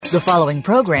The following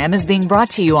program is being brought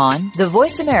to you on the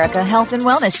Voice America Health and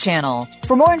Wellness Channel.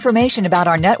 For more information about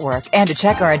our network and to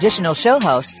check our additional show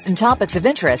hosts and topics of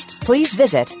interest, please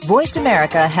visit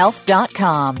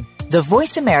voiceamericahealth.com. The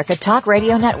Voice America Talk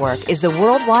Radio Network is the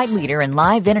worldwide leader in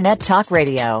live Internet talk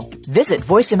radio. Visit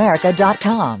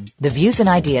voiceamerica.com. The views and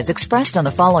ideas expressed on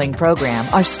the following program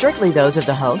are strictly those of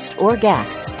the host or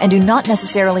guests and do not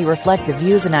necessarily reflect the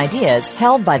views and ideas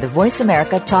held by the Voice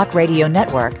America Talk Radio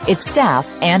Network, its staff,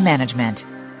 and management.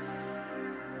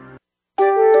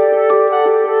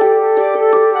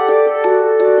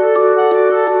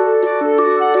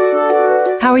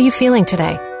 How are you feeling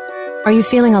today? Are you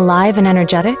feeling alive and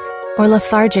energetic? Or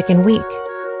lethargic and weak?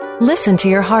 Listen to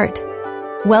your heart.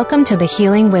 Welcome to the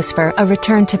Healing Whisper, a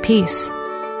return to peace.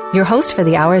 Your host for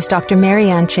the hour is Dr.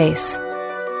 Marianne Chase.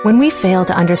 When we fail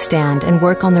to understand and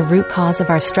work on the root cause of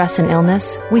our stress and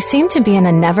illness, we seem to be in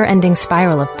a never-ending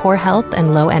spiral of poor health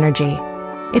and low energy.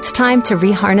 It's time to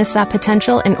reharness that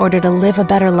potential in order to live a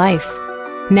better life.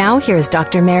 Now here's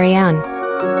Dr. Marianne.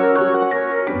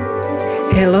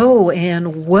 Hello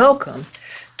and welcome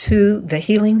to the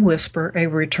Healing Whisper, a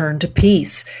return to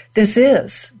peace. This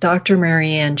is Dr.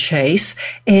 Marianne Chase,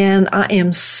 and I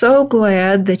am so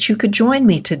glad that you could join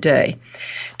me today.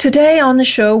 Today on the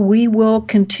show, we will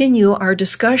continue our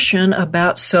discussion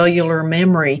about cellular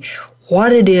memory,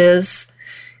 what it is,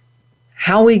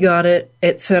 how we got it,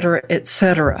 etc.,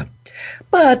 etc.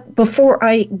 But before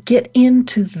I get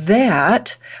into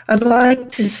that, I'd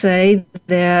like to say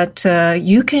that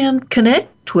you can connect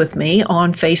with me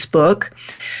on Facebook,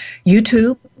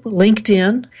 YouTube,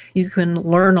 LinkedIn. You can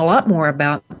learn a lot more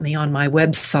about me on my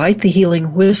website, The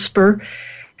Healing Whisper,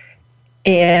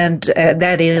 and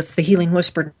that is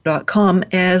thehealingwhisper.com,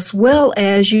 as well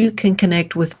as you can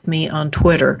connect with me on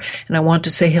Twitter. And I want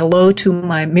to say hello to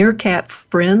my Meerkat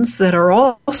friends that are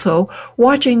also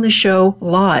watching the show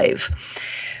live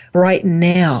right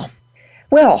now.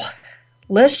 Well,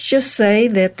 let's just say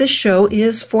that this show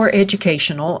is for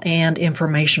educational and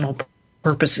informational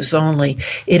purposes only.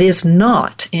 It is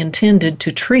not intended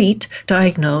to treat,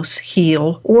 diagnose,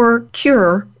 heal, or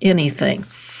cure anything.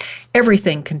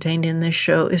 Everything contained in this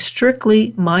show is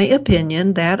strictly my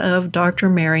opinion, that of Dr.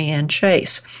 Marianne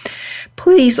Chase.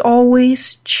 Please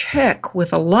always check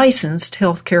with a licensed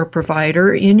healthcare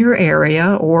provider in your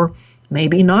area, or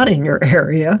maybe not in your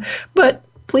area, but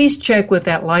please check with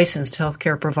that licensed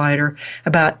healthcare provider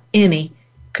about any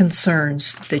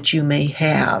concerns that you may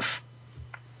have.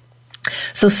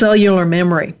 So cellular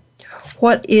memory,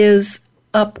 what is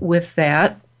up with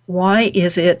that? Why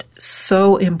is it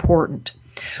so important?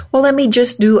 Well, let me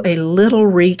just do a little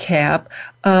recap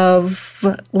of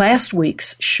last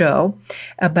week's show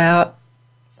about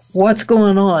what's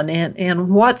going on and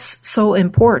what's so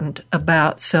important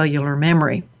about cellular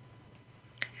memory.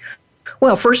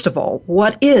 Well, first of all,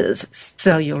 what is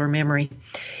cellular memory?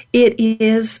 It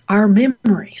is our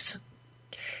memories.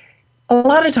 A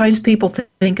lot of times people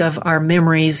think of our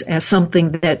memories as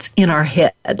something that's in our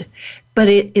head, but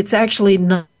it's actually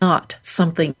not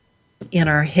something in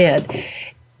our head.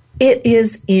 It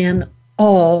is in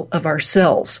all of our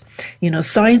cells. You know,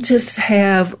 scientists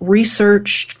have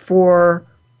researched for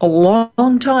a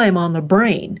long time on the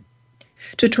brain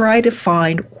to try to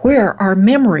find where our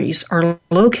memories are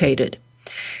located.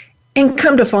 And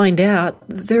come to find out,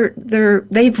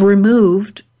 they've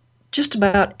removed just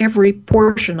about every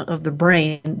portion of the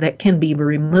brain that can be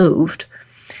removed,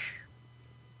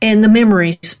 and the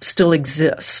memories still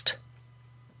exist.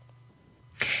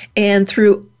 And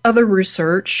through other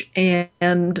research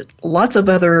and lots of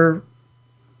other,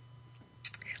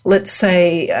 let's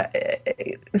say,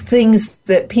 things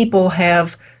that people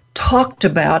have talked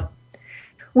about,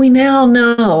 we now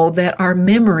know that our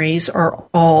memories are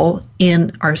all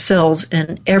in our cells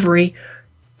in every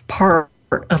part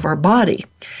of our body.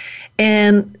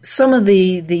 And some of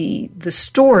the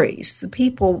stories, the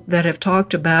people that have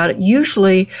talked about it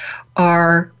usually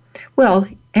are, well,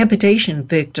 amputation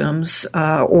victims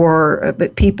or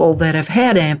people that have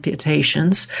had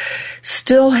amputations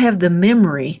still have the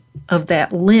memory of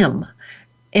that limb.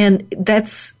 And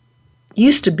that's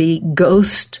used to be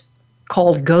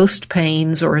called ghost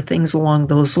pains or things along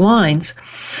those lines.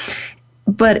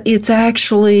 But it's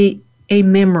actually a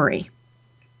memory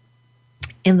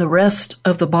in the rest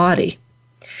of the body.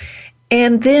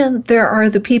 And then there are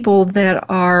the people that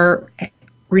are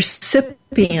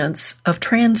recipients of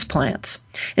transplants.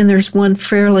 And there's one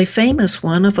fairly famous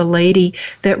one of a lady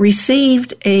that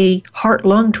received a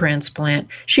heart-lung transplant.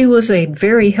 She was a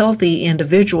very healthy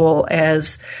individual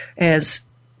as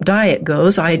diet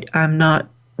goes. I'm not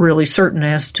really certain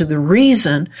as to the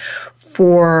reason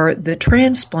for the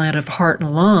transplant of heart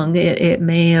and lung. It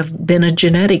may have been a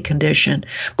genetic condition.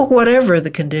 But whatever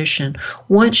the condition,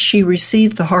 once she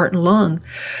received the heart and lung,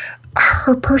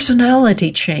 her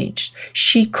personality changed.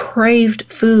 She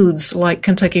craved foods like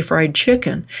Kentucky Fried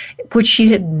Chicken, which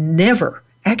she had never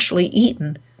actually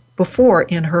eaten before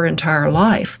in her entire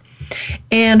life.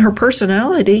 And her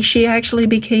personality, she actually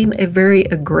became a very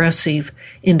aggressive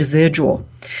individual.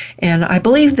 And I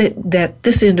believe that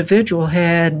this individual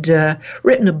had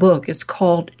written a book. It's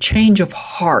called Change of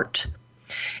Heart.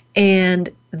 And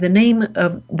the name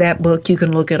of that book, you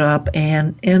can look it up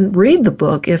and read the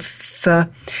book if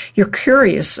you're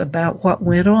curious about what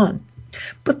went on.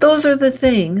 But those are the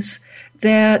things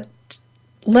that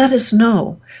let us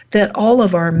know that all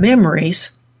of our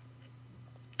memories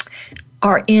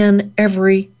are in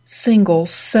every single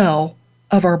cell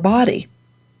of our body.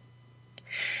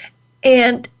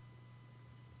 And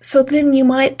so then you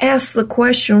might ask the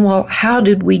question, well, how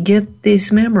did we get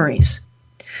these memories?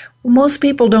 Well, most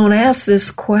people don't ask this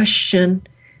question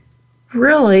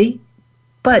really,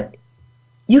 but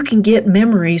you can get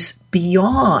memories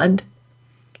beyond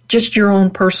just your own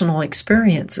personal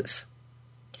experiences.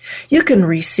 You can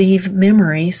receive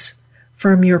memories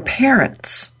from your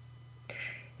parents.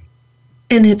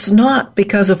 And it's not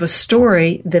because of a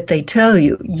story that they tell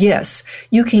you. Yes,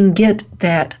 you can get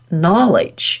that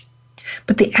knowledge,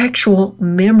 but the actual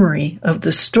memory of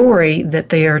the story that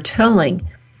they are telling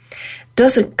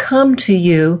doesn't come to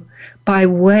you by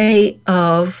way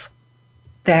of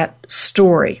that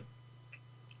story.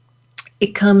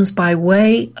 It comes by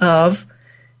way of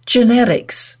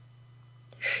genetics.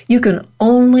 You can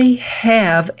only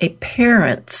have a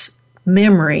parent's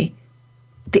memory,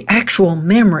 the actual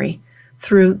memory,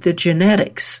 through the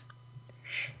genetics.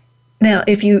 Now,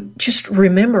 if you just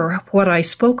remember what I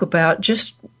spoke about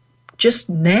just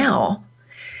now,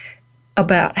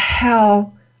 about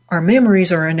how our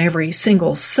memories are in every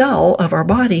single cell of our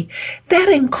body, that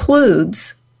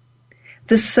includes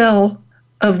the cell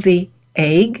of the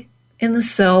egg and the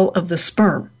cell of the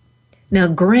sperm. Now,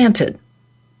 granted,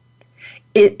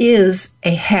 it is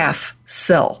a half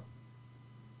cell.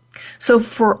 So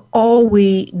for all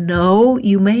we know,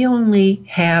 you may only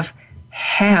have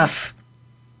half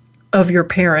of your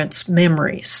parents'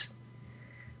 memories.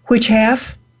 Which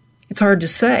half? It's hard to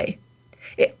say.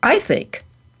 I think,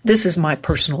 this is my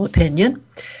personal opinion,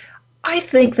 I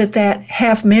think that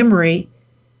half memory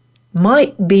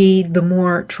might be the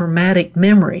more traumatic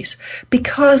memories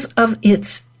because of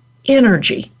its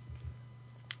energy.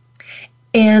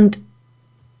 And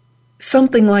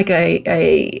something like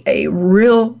a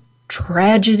real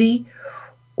tragedy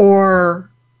or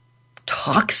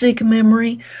toxic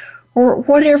memory or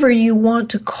whatever you want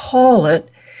to call it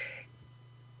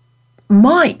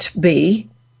might be,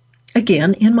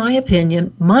 again, in my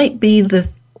opinion, might be the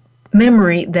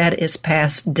memory that is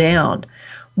passed down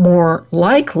more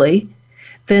likely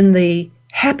than the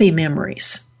happy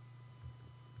memories.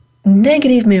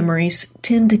 Negative memories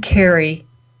tend to carry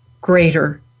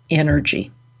greater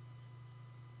energy.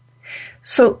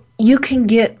 So you can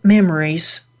get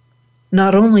memories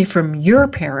not only from your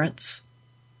parents,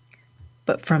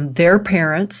 but from their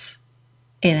parents,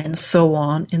 and so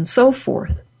on and so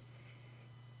forth.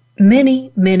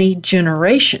 Many, many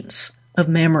generations of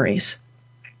memories.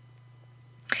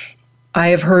 I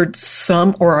have heard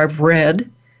some, or I've read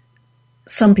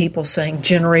some people saying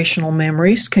generational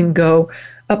memories can go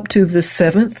up to the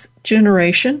 7th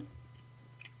generation.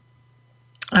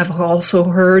 I've also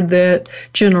heard that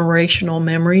generational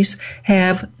memories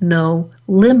have no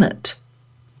limit.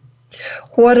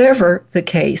 Whatever the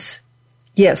case,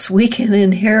 yes, we can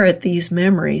inherit these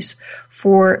memories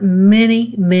for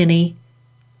many, many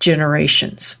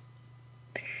generations.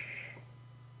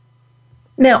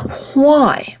 Now,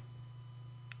 why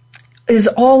is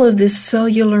all of this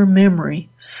cellular memory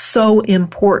so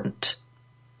important?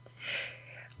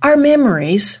 Our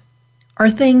memories are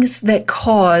things that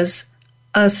cause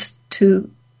us to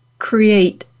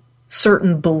create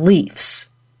certain beliefs.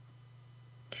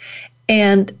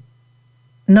 And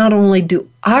not only do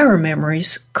our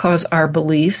memories cause our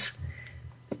beliefs,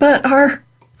 but our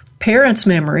parents'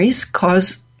 memories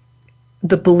cause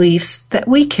the beliefs that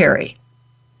we carry.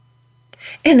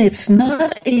 And it's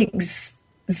not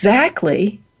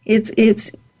exactly,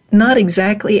 it's not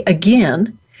exactly,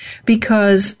 again,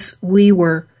 because we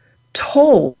were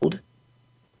told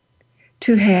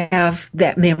to have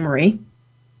that memory,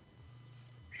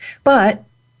 but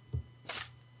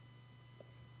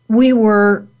we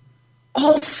were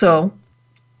also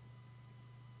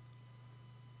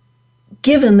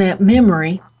given that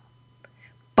memory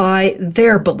by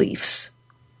their beliefs.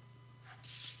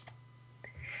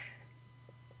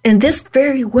 And this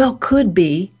very well could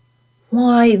be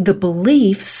why the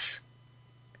beliefs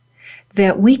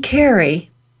that we carry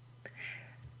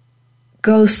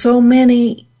go so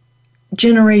many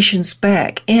generations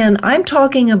back. And I'm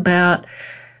talking about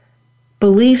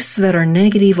beliefs that are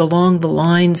negative along the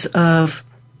lines of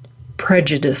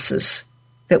prejudices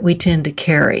that we tend to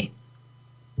carry.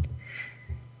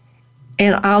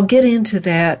 And I'll get into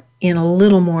that in a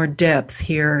little more depth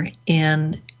here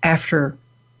after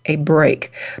a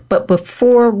break. But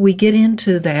before we get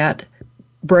into that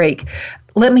break,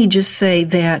 let me just say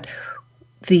that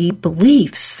the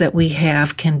beliefs that we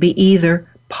have can be either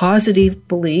positive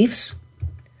beliefs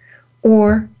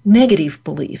or negative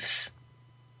beliefs.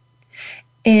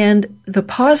 And the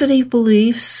positive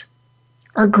beliefs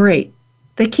are great.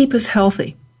 They keep us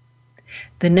healthy.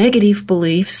 The negative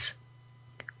beliefs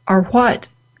are what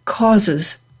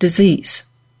causes disease.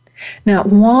 Now,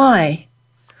 why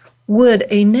would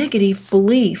a negative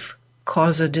belief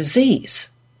cause a disease?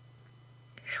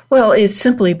 Well, it's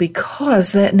simply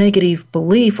because that negative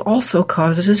belief also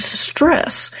causes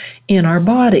stress in our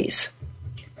bodies.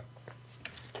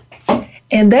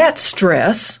 And that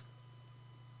stress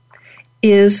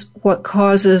is what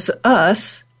causes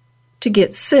us to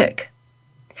get sick.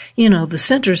 You know, the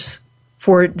Centers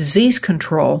for Disease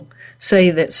Control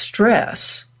say that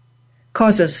stress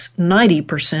causes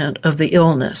 90% of the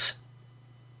illness.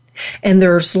 And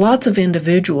there's lots of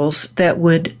individuals that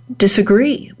would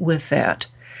disagree with that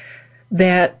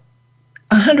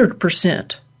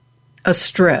 100% of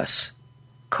stress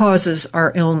causes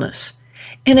our illness.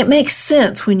 And it makes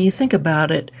sense when you think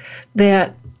about it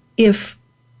that if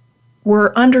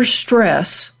we're under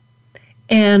stress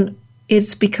and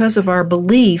it's because of our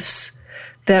beliefs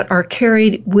that are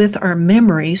carried with our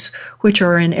memories, which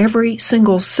are in every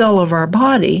single cell of our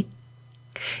body,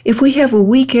 if we have a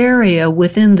weak area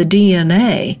within the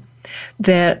DNA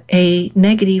that a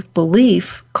negative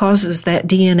belief causes that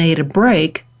DNA to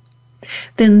break,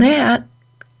 then that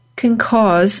can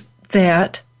cause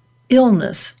that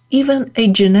illness, even a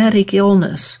genetic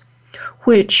illness,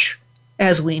 which,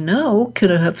 as we know,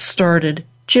 could have started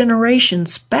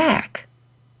generations back.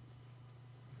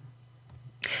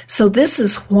 So this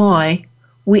is why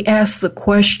we ask the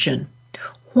question,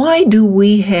 why do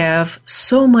we have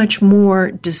so much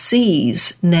more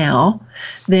disease now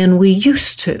than we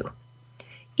used to?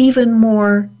 Even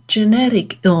more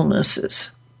genetic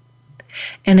illnesses.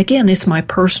 And again, it's my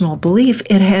personal belief.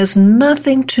 It has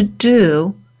nothing to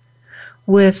do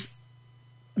with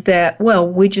that, well,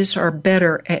 we just are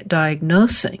better at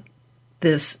diagnosing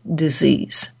this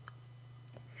disease.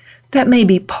 That may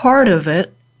be part of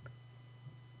it,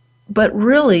 but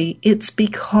really it's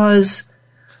because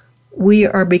we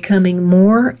are becoming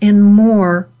more and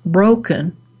more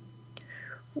broken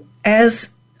as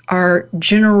our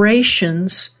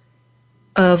generations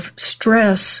of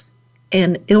stress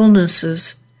and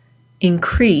illnesses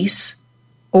increase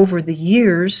over the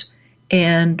years,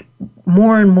 and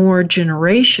more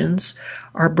generations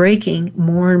are breaking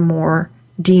more and more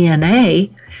DNA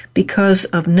because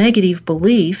of negative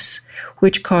beliefs,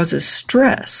 which causes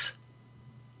stress.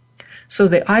 So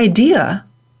the idea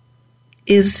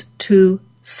is to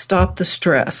stop the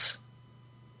stress.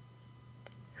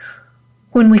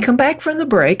 When we come back from the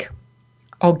break,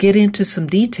 I'll get into some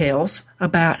details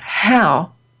about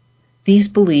how these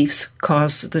beliefs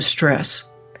cause the stress.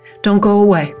 Don't go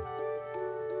away.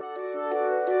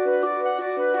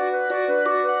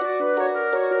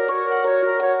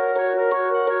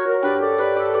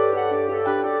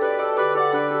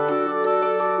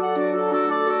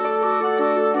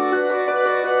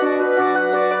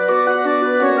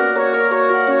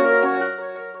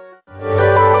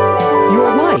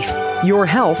 Your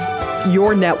health,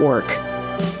 your network.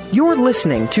 You're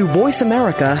listening to Voice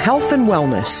America Health and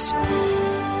Wellness.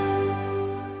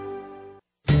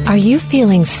 Are you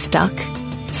feeling stuck?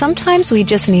 Sometimes we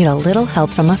just need a little help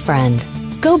from a friend.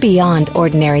 Go beyond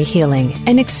ordinary healing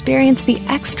and experience the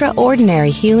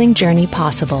extraordinary healing journey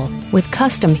possible with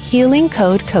custom Healing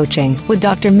Code Coaching with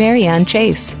Dr. Marianne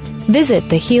Chase. Visit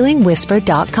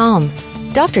thehealingwhisper.com.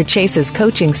 Dr. Chase's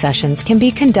coaching sessions can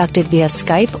be conducted via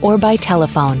Skype or by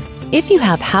telephone. If you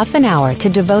have half an hour to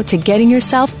devote to getting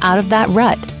yourself out of that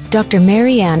rut, Dr.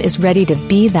 Marianne is ready to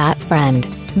be that friend.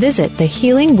 Visit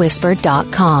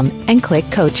thehealingwhisper.com and click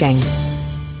coaching.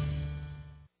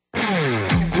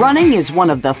 Running is one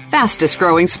of the fastest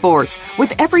growing sports,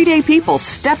 with everyday people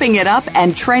stepping it up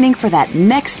and training for that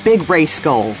next big race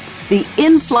goal. The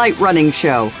In-Flight Running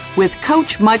Show with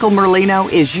Coach Michael Merlino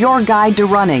is your guide to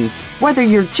running. whether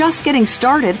you're just getting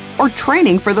started or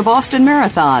training for the Boston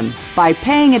Marathon. By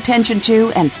paying attention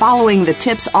to and following the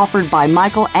tips offered by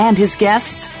Michael and his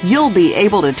guests, you'll be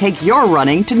able to take your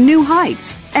running to new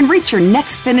heights and reach your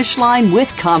next finish line with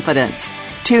confidence.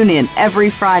 Tune in every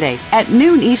Friday at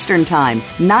noon Eastern Time,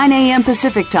 9 a.m.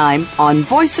 Pacific Time on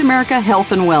Voice America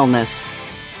Health and Wellness.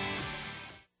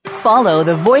 Follow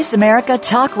the Voice America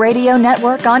Talk Radio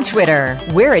Network on Twitter.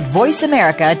 We're at Voice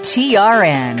America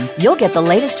TRN. You'll get the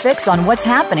latest fix on what's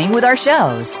happening with our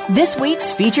shows, this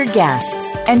week's featured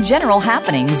guests, and general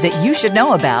happenings that you should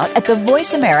know about at the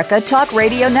Voice America Talk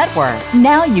Radio Network.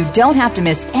 Now you don't have to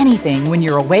miss anything when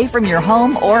you're away from your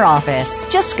home or office.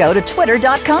 Just go to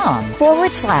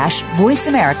twitter.com/Voice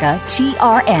America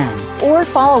TRN or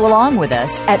follow along with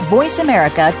us at Voice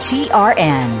America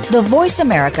TRN, the Voice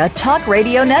America Talk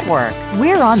Radio Network.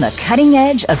 We're on the cutting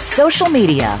edge of social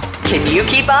media. Can you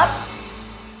keep up?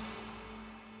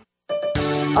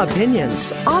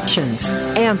 Opinions, options,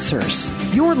 answers.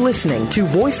 You're listening to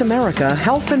Voice America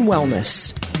Health and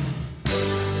Wellness.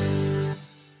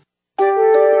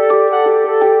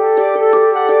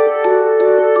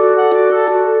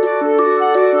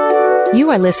 You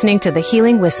are listening to The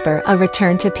Healing Whisper, A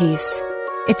Return to Peace.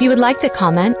 If you would like to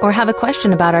comment or have a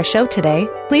question about our show today,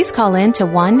 please call in to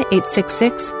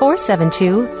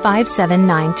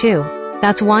 1-866-472-5792.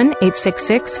 That's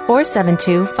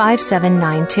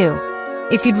 1-866-472-5792.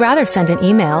 If you'd rather send an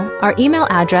email, our email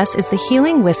address is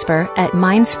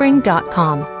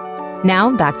thehealingwhisper@mindspring.com.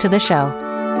 Now back to the show.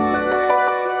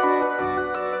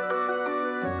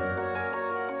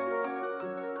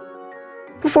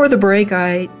 Before the break,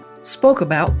 I spoke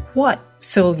about what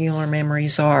cellular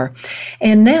memories are.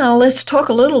 And now let's talk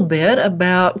a little bit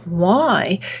about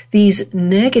why these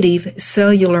negative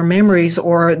cellular memories,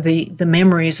 or the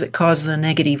memories that cause the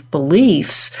negative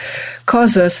beliefs,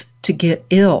 cause us to get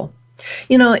ill.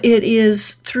 You know, it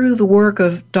is through the work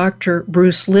of Dr.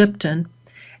 Bruce Lipton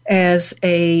as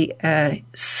a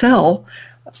cell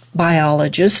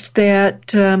biologist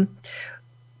that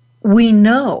we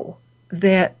know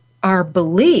that our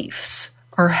beliefs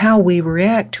are how we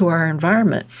react to our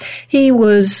environment. He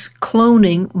was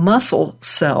cloning muscle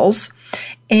cells,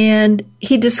 and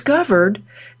he discovered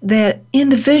that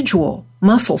individual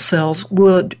muscle cells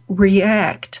would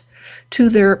react to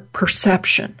their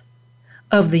perception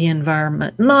of the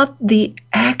environment, not the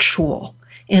actual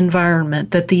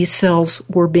environment that these cells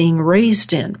were being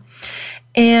raised in.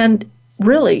 And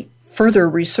really, further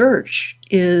research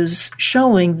is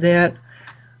showing that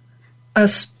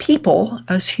us people,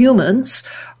 us humans,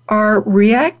 are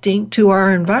reacting to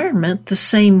our environment the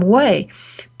same way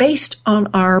based on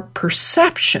our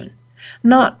perception,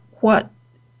 not what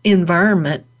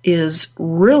environment is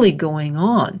really going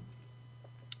on.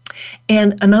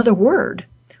 And another word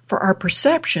for our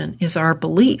perception is our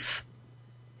belief.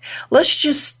 Let's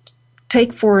just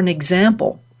take for an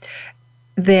example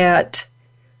that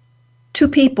two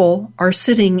people are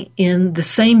sitting in the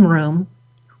same room,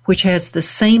 which has the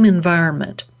same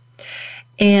environment.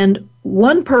 And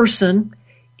one person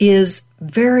is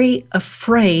very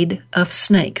afraid of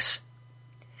snakes.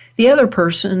 The other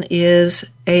person is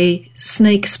a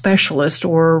snake specialist,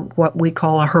 or what we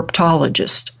call a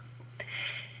herpetologist.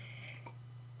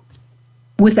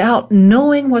 Without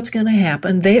knowing what's going to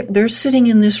happen, they're sitting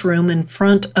in this room in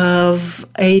front of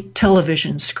a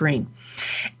television screen.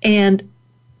 And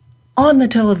on the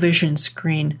television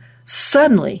screen,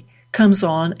 suddenly comes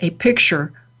on a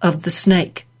picture of the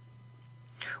snake.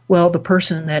 Well, the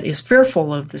person that is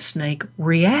fearful of the snake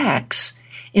reacts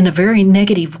in a very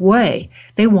negative way.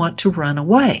 They want to run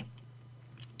away.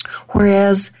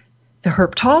 Whereas the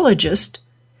herpetologist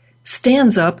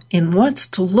stands up and wants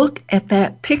to look at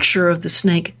that picture of the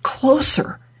snake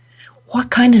closer.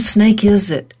 What kind of snake is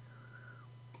it?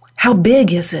 How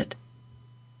big is it?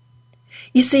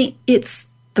 You see, it's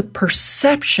the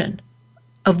perception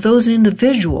of those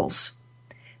individuals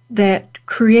that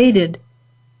created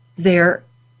their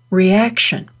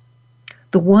reaction.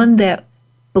 The one that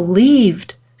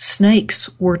believed snakes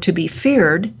were to be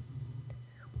feared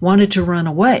wanted to run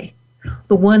away.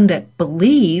 The one that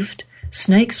believed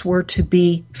snakes were to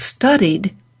be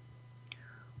studied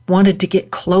wanted to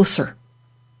get closer.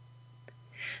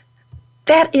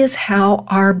 That is how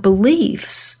our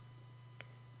beliefs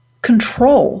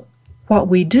control what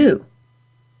we do.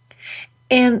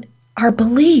 And our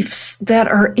beliefs that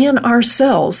are in our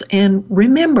cells, and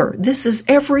remember, this is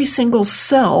every single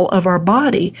cell of our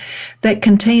body that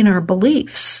contain our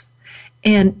beliefs.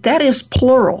 And that is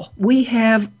plural. We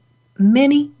have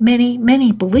many, many,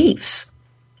 many beliefs.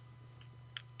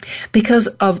 Because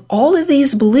of all of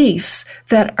these beliefs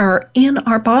that are in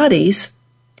our bodies,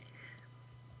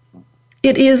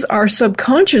 it is our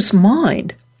subconscious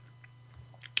mind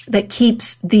that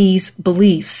keeps these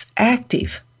beliefs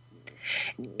active.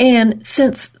 And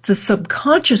since the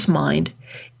subconscious mind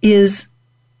is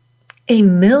a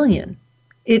million,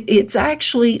 it's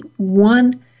actually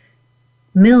 1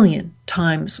 million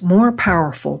times more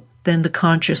powerful than the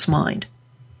conscious mind.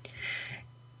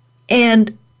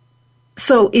 And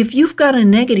so if you've got a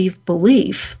negative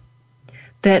belief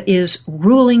that is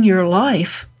ruling your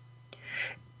life,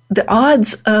 the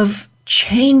odds of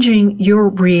changing your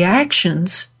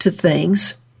reactions to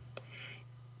things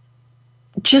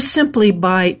just simply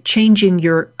by changing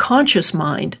your conscious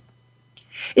mind,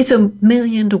 it's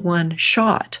 1,000,000 to 1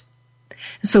 shot.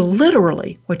 So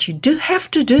literally, what you do have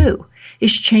to do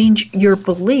is change your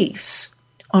beliefs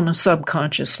on a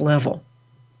subconscious level.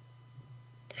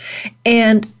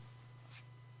 And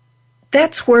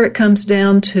that's where it comes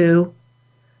down to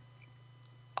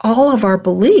all of our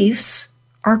beliefs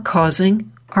are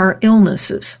causing our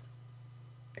illnesses.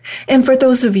 And for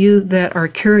those of you that are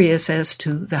curious as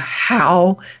to the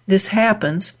how this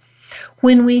happens,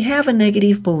 when we have a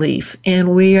negative belief and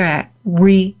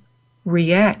we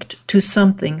react to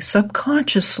something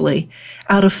subconsciously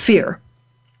out of fear,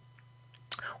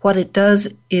 what it does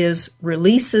is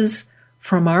releases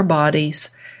from our bodies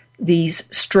these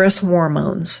stress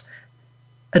hormones,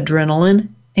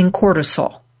 adrenaline and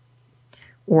cortisol,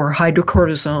 or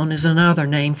hydrocortisone is another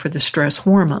name for the stress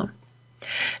hormone.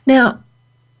 Now,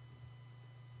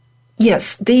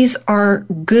 yes, these are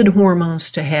good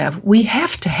hormones to have. We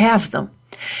have to have them.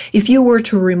 If you were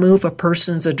to remove a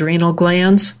person's adrenal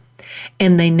glands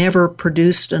and they never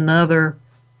produced another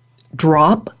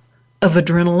drop of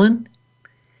adrenaline,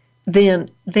 then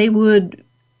they would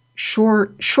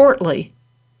shortly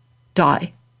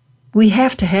die. We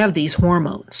have to have these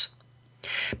hormones.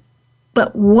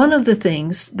 But one of the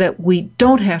things that we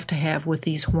don't have to have with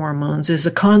these hormones is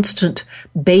a constant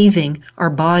bathing our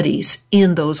bodies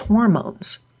in those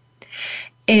hormones.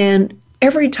 And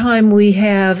every time we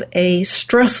have a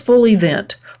stressful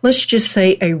event, let's just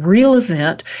say a real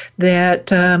event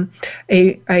that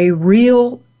a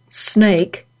real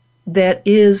snake that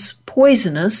is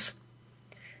poisonous,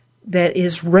 that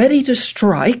is ready to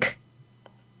strike,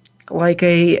 like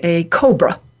a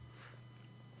cobra,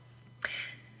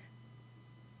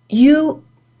 you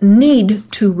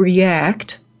need to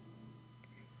react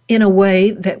in a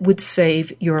way that would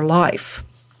save your life,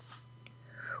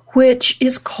 which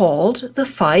is called the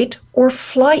fight or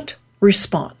flight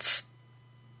response.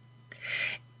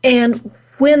 And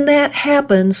when that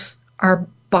happens, our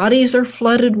bodies are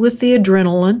flooded with the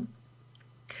adrenaline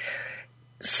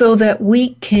so that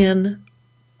we can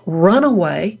run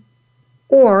away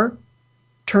or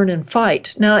turn and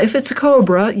fight. Now, if it's a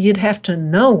cobra, you'd have to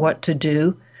know what to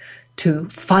do to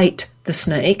fight the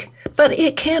snake, but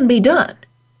it can be done.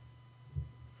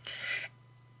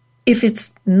 If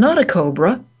it's not a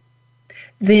cobra,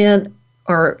 then,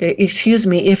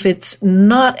 if it's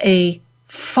not a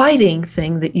fighting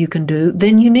thing that you can do,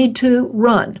 then you need to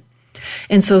run.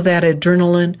 And so that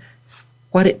adrenaline,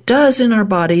 what it does in our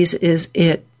bodies is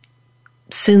it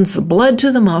sends the blood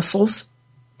to the muscles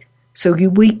so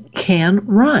we can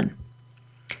run.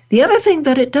 The other thing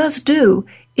that it does do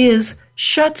is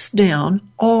shuts down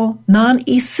all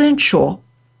non-essential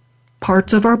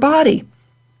parts of our body.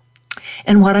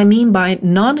 And what I mean by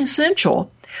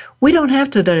non-essential, we don't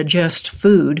have to digest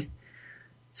food,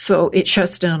 so it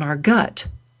shuts down our gut.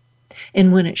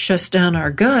 And when it shuts down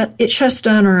our gut, it shuts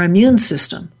down our immune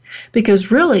system,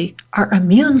 because really our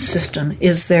immune system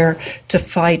is there to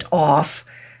fight off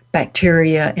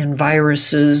bacteria and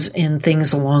viruses and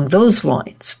things along those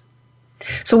lines.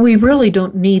 So we really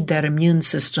don't need that immune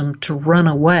system to run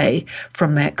away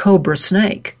from that cobra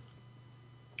snake,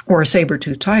 or a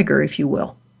saber-toothed tiger, if you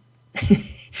will.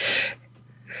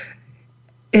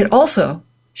 It also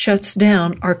shuts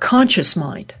down our conscious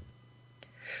mind.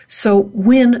 So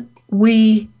when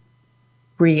we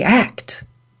react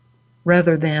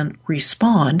rather than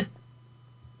respond,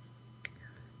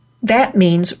 that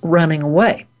means running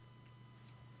away.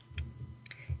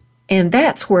 And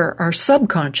that's where our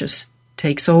subconscious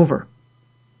takes over.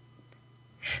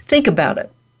 Think about it.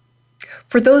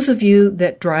 For those of you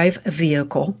that drive a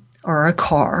vehicle or a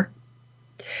car,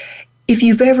 if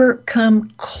you've ever come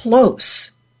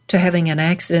close to having an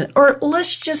accident, or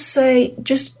let's just say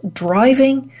just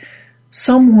driving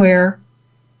somewhere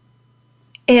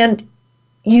and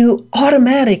you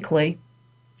automatically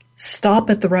stop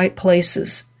at the right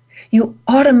places, you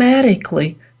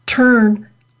automatically turn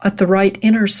at the right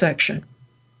intersection.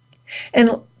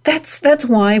 And that's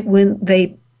why when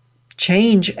they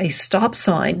change a stop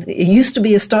sign. It used to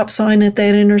be a stop sign at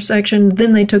that intersection,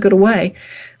 then they took it away,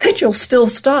 that you'll still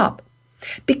stop.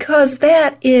 Because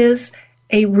that is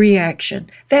a reaction.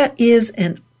 That is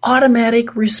an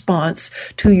automatic response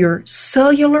to your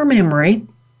cellular memory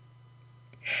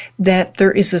that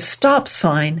there is a stop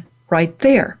sign right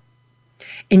there.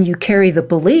 And you carry the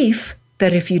belief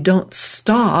that if you don't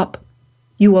stop,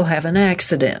 you will have an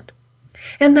accident.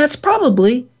 And that's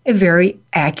probably a very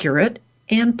accurate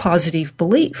and positive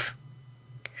belief.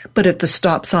 But if the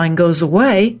stop sign goes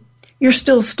away, you're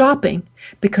still stopping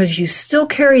because you still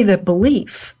carry the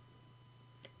belief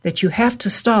that you have to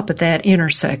stop at that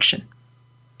intersection.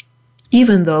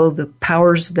 Even though the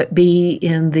powers that be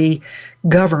in the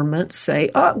government say,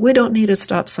 oh, we don't need a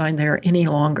stop sign there any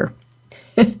longer.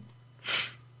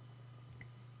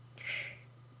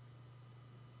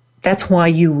 That's why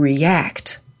you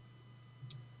react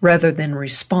rather than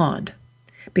respond,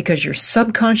 because your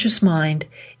subconscious mind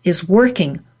is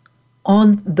working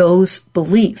on those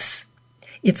beliefs.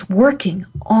 It's working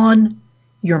on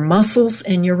your muscles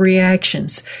and your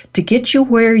reactions to get you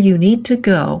where you need to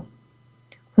go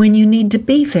when you need to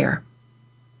be there.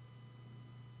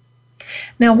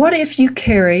 Now, what if you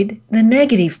carried the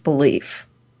negative belief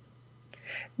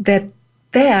that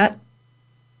that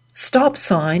stop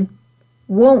sign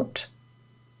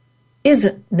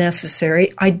isn't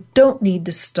necessary, I don't need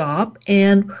to stop,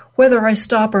 and whether I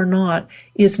stop or not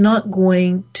is not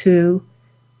going to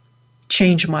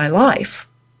change my life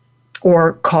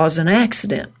or cause an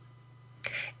accident.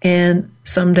 And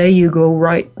someday you go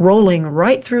rolling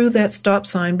right through that stop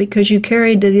sign because you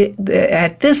carried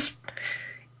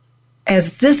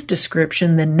as this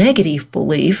description, the negative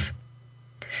belief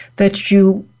that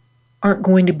you aren't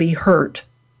going to be hurt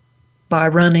by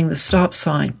running the stop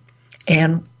sign.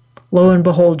 And lo and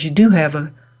behold, you do have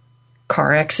a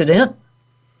car accident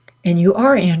and you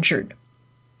are injured.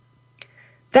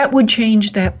 That would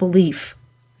change that belief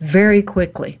very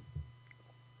quickly.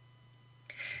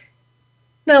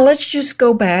 Now let's just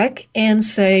go back and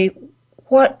say,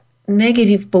 what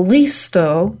negative beliefs,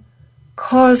 though,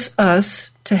 cause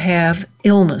us to have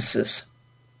illnesses?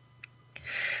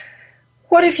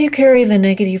 What if you carry the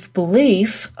negative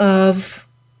belief of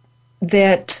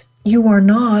that you are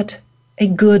not a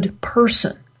good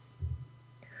person?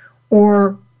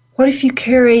 Or what if you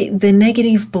carry the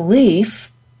negative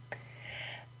belief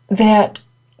that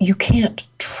you can't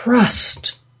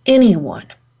trust anyone?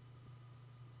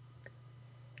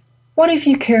 What if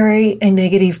you carry a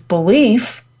negative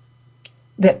belief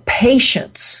that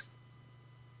patience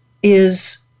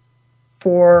is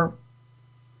for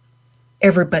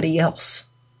everybody else?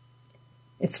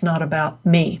 It's not about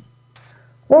me.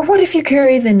 Or what if you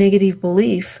carry the negative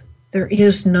belief, there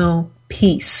is no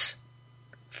peace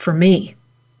for me?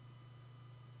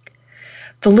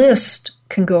 The list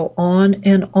can go on,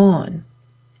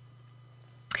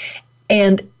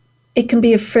 and it can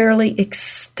be a fairly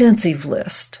extensive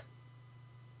list.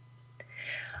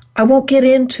 I won't get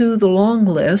into the long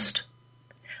list.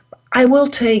 I will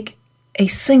take a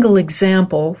single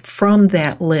example from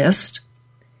that list,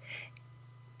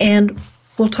 and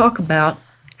we'll talk about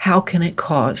how can it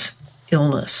cause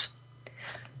illness.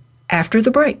 After the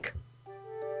break.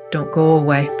 Don't go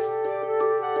away.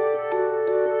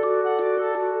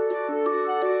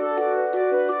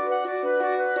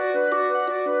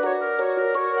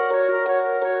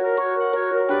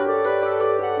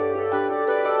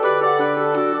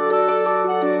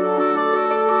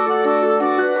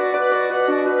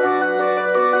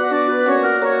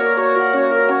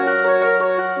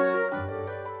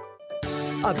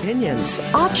 Opinions,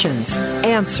 options,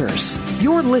 answers.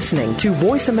 You're listening to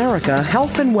Voice America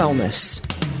Health and Wellness.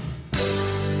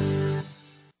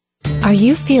 Are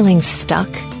you feeling stuck?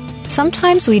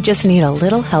 Sometimes we just need a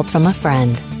little help from a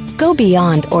friend. Go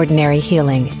beyond ordinary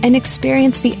healing and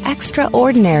experience the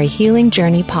extraordinary healing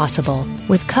journey possible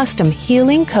with custom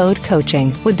Healing Code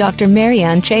coaching with Dr.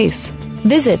 Marianne Chase.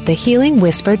 Visit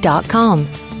thehealingwhisper.com.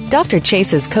 Dr.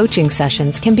 Chase's coaching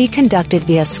sessions can be conducted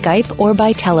via Skype or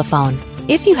by telephone.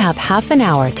 If you have half an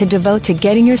hour to devote to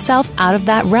getting yourself out of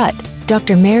that rut,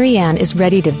 Dr. Marianne is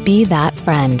ready to be that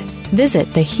friend. Visit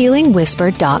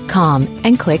thehealingwhisper.com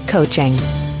and click coaching.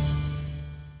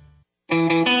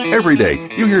 Every day,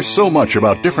 you hear so much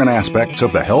about different aspects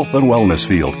of the health and wellness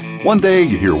field. One day,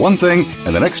 you hear one thing,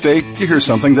 and the next day, you hear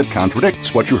something that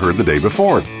contradicts what you heard the day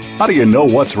before. How do you know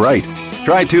what's right?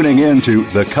 Try tuning in to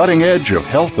The Cutting Edge of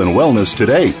Health and Wellness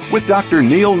today with Dr.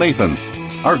 Neil Nathan.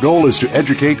 Our goal is to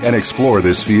educate and explore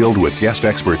this field with guest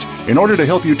experts in order to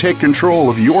help you take control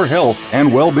of your health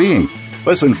and well-being.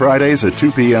 Listen Fridays at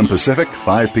 2 p.m. Pacific,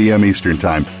 5 p.m. Eastern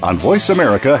Time on Voice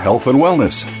America Health and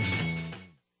Wellness.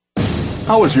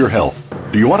 How is your health?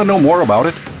 Do you want to know more about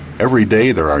it? Every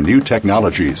day there are new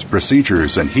technologies,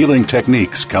 procedures, and healing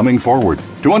techniques coming forward.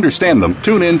 To understand them,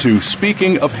 tune in to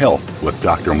Speaking of Health with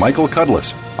Dr. Michael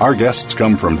Cudlis. Our guests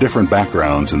come from different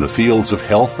backgrounds in the fields of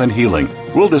health and healing.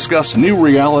 We'll discuss new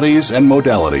realities and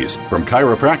modalities, from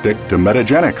chiropractic to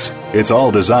metagenics. It's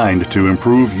all designed to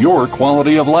improve your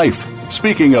quality of life.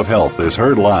 Speaking of Health is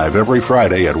heard live every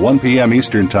Friday at 1 p.m.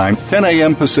 Eastern Time, 10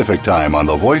 a.m. Pacific Time on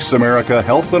the Voice America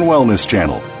Health and Wellness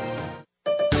Channel.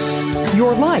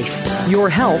 Your life, your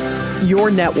health,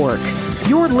 your network.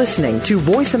 You're listening to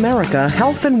Voice America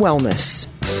Health and Wellness.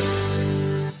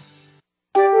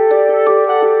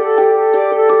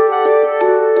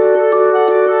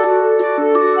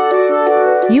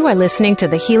 You are listening to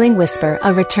The Healing Whisper,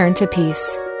 A Return to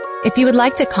Peace. If you would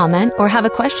like to comment or have a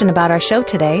question about our show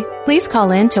today, please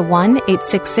call in to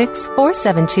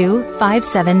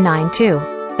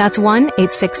 1-866-472-5792. That's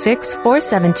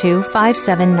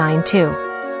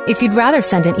 1-866-472-5792. If you'd rather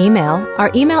send an email,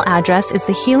 our email address is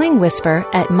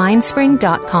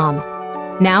thehealingwhisper@mindspring.com.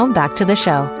 Now back to the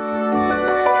show.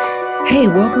 Hey,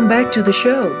 welcome back to the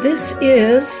show. This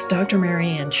is Dr.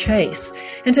 Marianne Chase,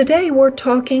 and today we're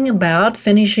talking about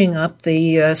finishing up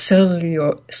the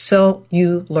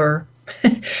cellular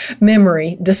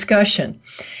memory discussion.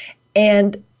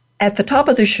 And at the top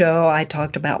of the show, I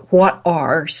talked about what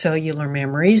are cellular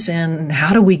memories and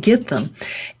how do we get them.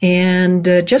 And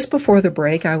just before the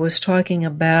break, I was talking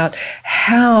about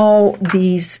how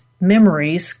these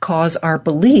memories cause our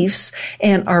beliefs,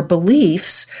 and our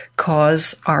beliefs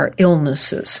cause our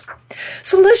illnesses.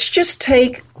 So let's just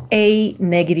take a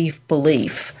negative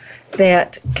belief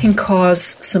that can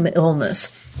cause some illness.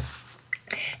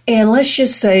 And let's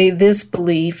just say this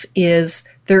belief is,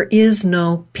 there is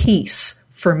no peace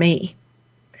for me.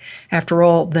 After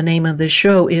all, the name of this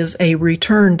show is A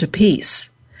Return to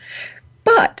Peace.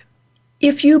 But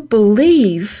if you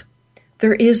believe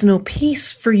there is no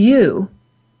peace for you,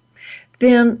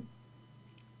 then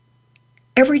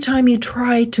every time you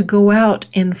try to go out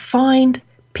and find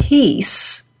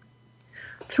peace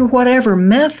through whatever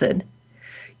method,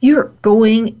 you're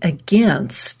going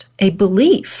against a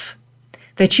belief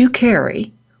that you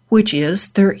carry, which is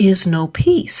there is no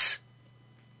peace.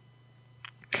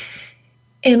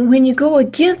 And when you go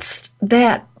against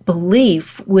that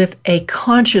belief with a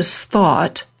conscious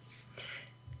thought,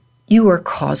 you are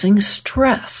causing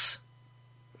stress.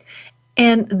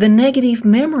 And the negative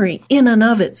memory in and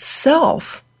of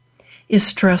itself is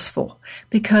stressful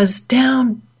because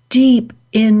down deep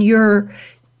in your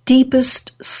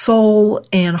deepest soul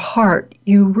and heart,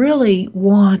 you really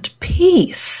want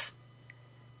peace.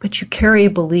 But you carry a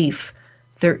belief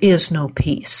there is no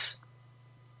peace.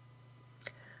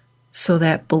 So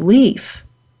that belief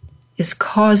is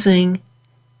causing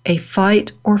a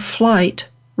fight or flight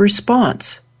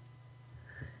response.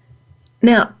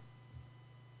 Now,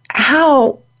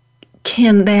 how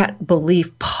can that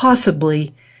belief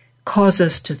possibly cause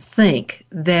us to think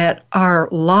that our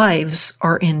lives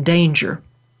are in danger?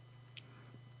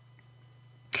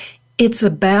 It's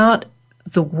about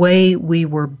the way we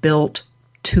were built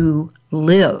to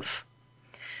live.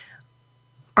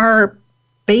 Our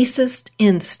basest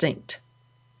instinct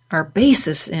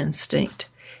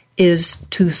is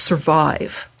to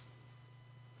survive.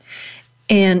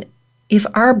 And if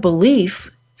our belief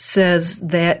says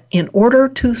that in order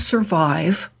to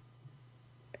survive,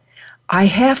 I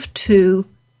have to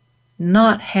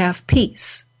not have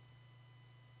peace,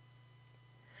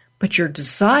 but your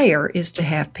desire is to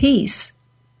have peace,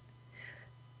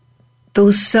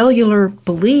 those cellular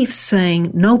beliefs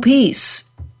saying no peace,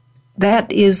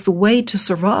 that is the way to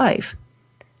survive,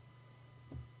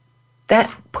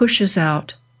 that pushes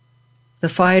out the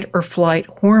fight or flight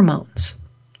hormones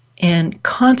and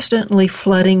constantly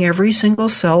flooding every single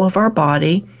cell of our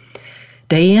body,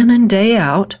 day in and day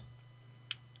out,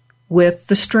 with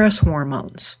the stress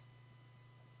hormones.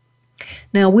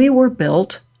 Now, we were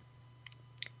built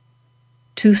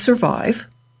to survive,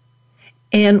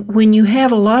 and when you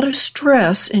have a lot of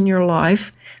stress in your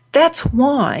life, that's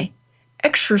why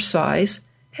exercise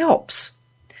helps.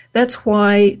 That's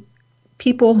why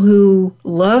people who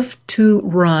love to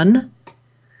run,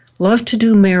 love to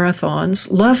do marathons,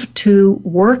 love to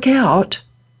work out,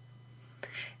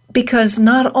 because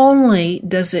not only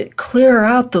does it clear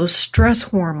out those stress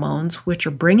hormones which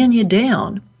are bringing you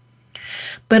down,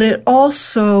 but it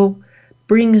also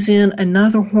brings in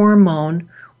another hormone,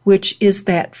 which is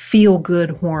that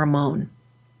feel-good hormone.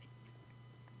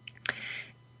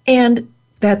 And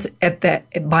that's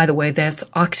by the way, that's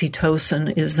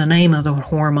oxytocin is the name of the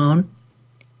hormone.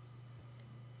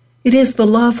 It is the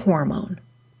love hormone.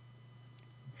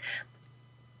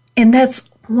 And that's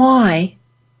why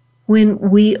when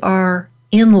we are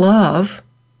in love,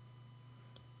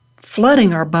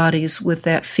 flooding our bodies with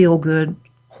that feel-good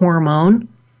hormone,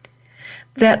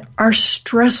 that our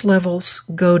stress levels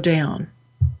go down.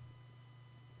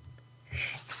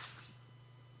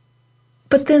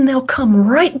 But then they'll come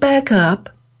right back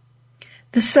up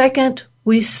the second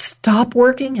we stop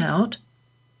working out,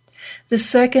 the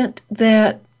second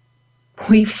that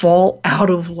we fall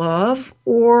out of love,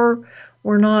 or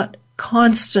we're not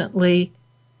constantly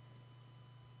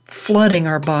flooding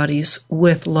our bodies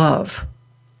with love,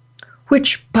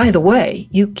 which, by the way,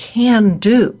 you can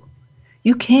do.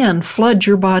 You can flood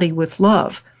your body with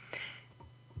love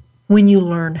when you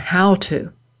learn how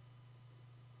to.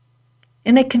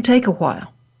 And it can take a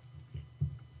while.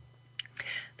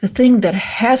 The thing that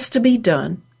has to be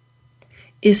done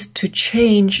is to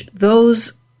change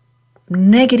those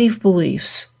negative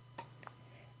beliefs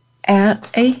at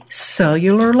a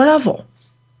cellular level.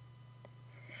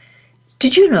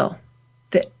 Did you know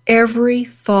that every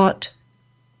thought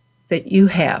that you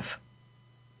have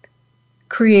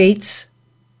creates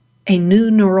a new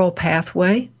neural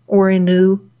pathway or a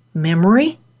new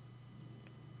memory?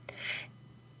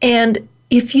 And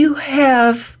if you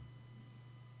have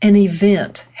an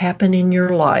event happen in your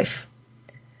life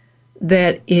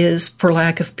that is for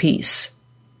lack of peace,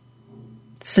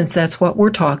 since that's what we're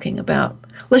talking about,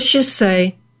 let's just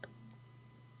say,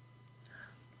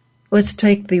 let's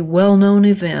take the well-known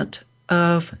event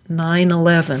of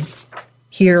 9/11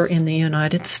 here in the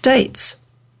United States.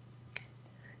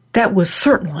 That was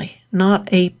certainly not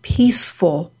a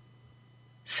peaceful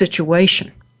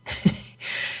situation.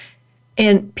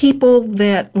 And people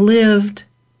that lived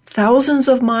thousands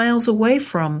of miles away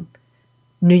from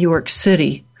New York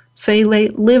City, say they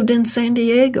lived in San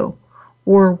Diego,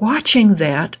 were watching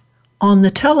that on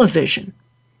the television.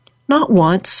 Not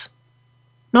once,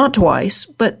 not twice,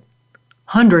 but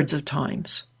hundreds of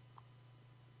times.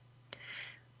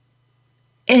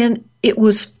 And it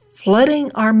was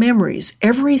flooding our memories.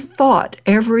 Every thought,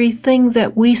 everything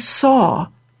that we saw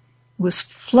was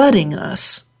flooding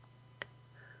us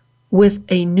with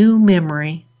a new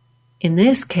memory, in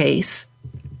this case,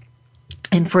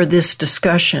 and for this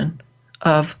discussion,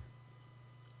 of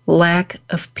lack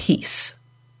of peace.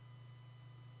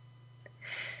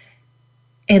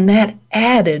 And that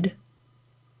added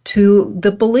to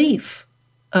the belief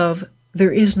of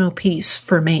there is no peace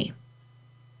for me,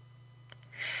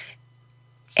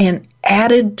 and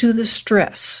added to the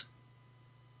stress.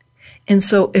 And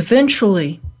so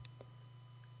eventually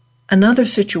another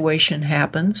situation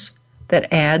happens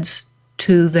that adds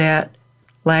to that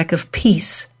lack of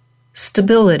peace,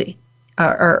 stability,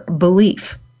 or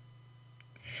belief.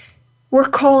 We're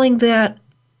calling that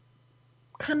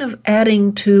kind of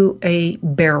adding to a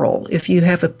barrel. If you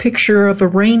have a picture of a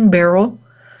rain barrel,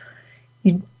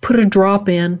 you put a drop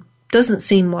in, doesn't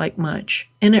seem like much,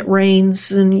 and it rains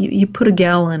and you put a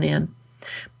gallon in.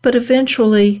 But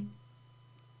eventually,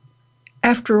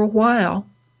 after a while,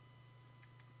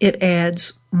 it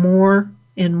adds more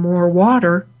and more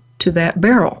water to that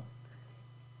barrel.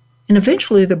 And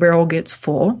eventually the barrel gets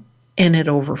full and it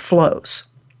overflows.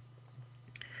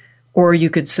 Or you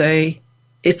could say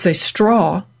it's a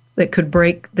straw that could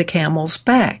break the camel's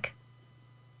back.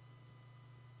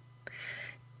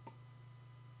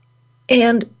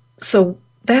 And so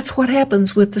that's what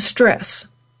happens with the stress.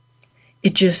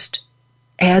 It just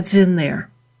adds in there.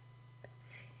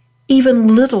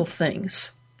 Even little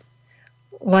things,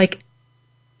 like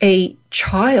a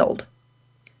child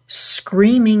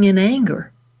screaming in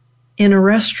anger in a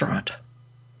restaurant,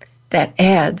 that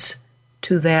adds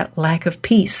to that lack of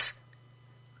peace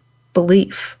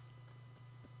belief.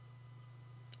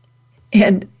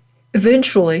 And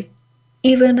eventually,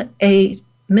 even a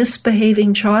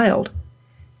misbehaving child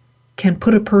can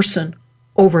put a person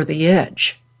over the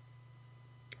edge.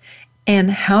 And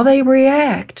how they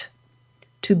react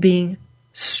to being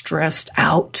stressed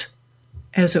out,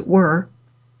 as it were,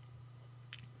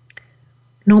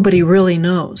 nobody really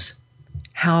knows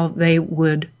how they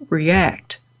would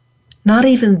react. Not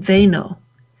even they know,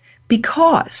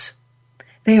 because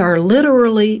they are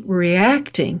literally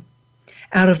reacting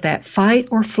out of that fight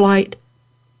or flight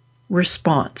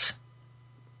response.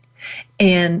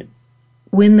 And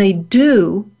when they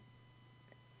do,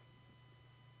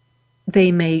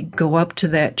 they may go up to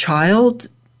that child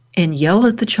and yell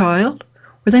at the child,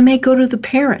 or they may go to the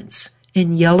parents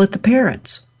and yell at the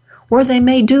parents, or they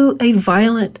may do a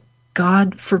violent,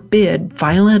 God forbid,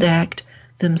 violent act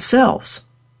themselves.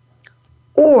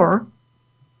 Or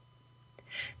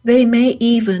they may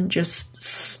even just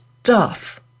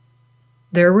stuff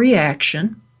their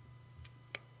reaction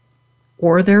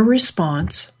or their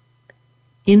response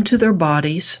into their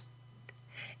bodies,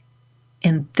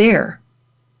 and there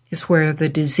is where the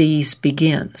disease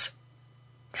begins.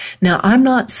 Now, I'm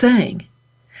not saying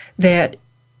that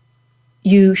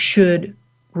you should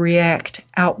react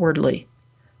outwardly.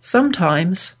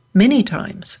 Sometimes, many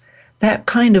times, that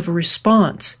kind of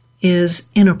response is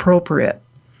inappropriate,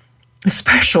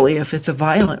 especially if it's a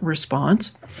violent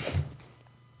response.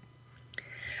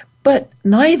 But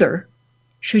neither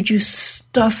should you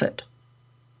stuff it.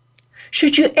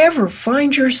 Should you ever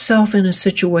find yourself in a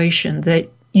situation that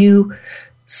you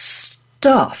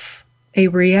stuff a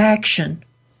reaction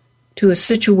to a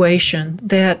situation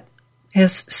that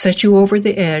has set you over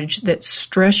the edge, that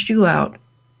stressed you out,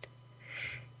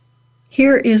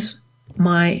 here is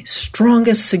my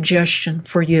strongest suggestion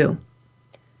for you.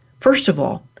 First of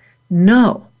all,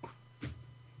 know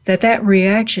that that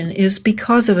reaction is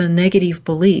because of a negative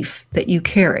belief that you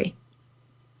carry.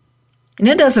 And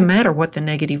it doesn't matter what the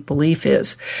negative belief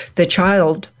is. The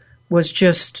child was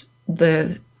just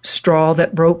the straw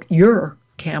that broke your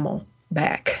camel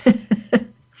back.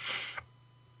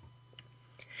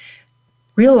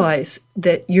 Realize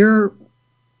that your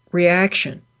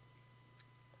reaction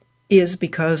is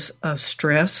because of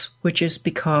stress, which is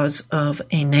because of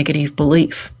a negative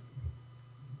belief.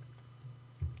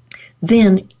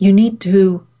 Then you need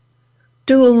to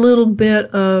do a little bit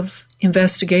of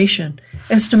investigation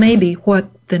as to maybe what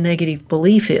the negative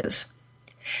belief is.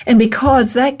 And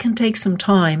because that can take some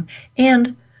time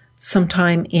and some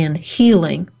time in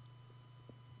healing,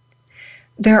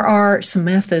 there are some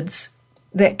methods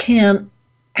that can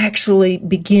actually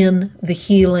begin the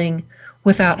healing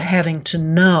without having to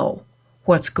know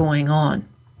what's going on.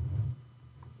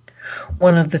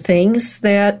 One of the things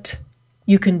that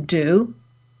you can do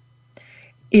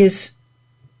is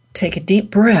take a deep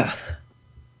breath,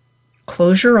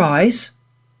 close your eyes,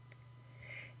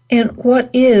 and what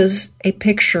is a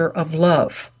picture of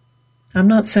love? I'm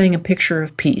not saying a picture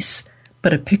of peace,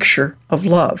 but a picture of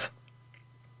love.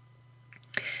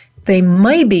 They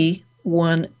may be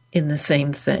one in the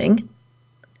same thing,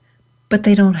 but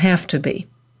they don't have to be.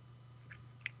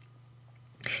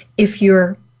 If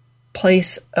your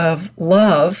place of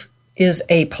love is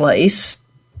a place,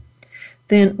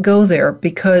 then go there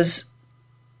because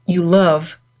you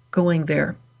love going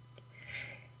there.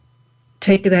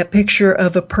 Take that picture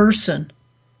of a person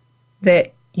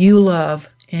that you love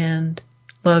and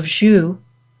loves you,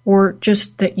 or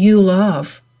just that you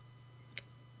love,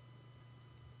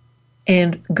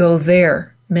 and go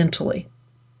there mentally.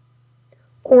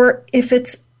 Or if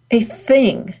it's a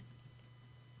thing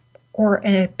or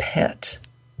a pet,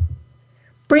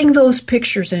 bring those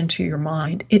pictures into your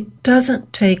mind. It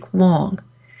doesn't take long.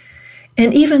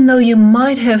 And even though you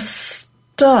might have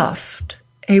stuffed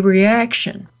a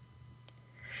reaction,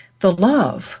 the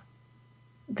love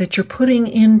that you're putting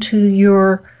into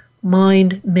your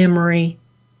mind memory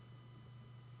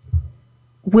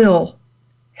will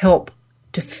help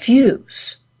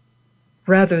diffuse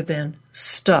rather than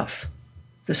stuff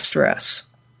the stress.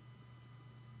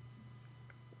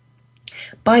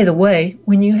 By the way,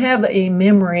 when you have a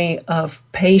memory of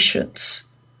patience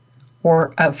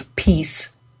or of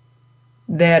peace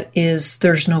that is,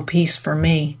 there's no peace for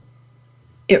me,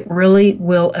 it really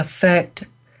will affect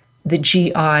the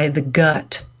GI, the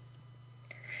gut.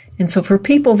 And so for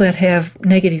people that have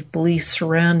negative beliefs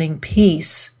surrounding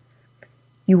peace,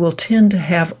 you will tend to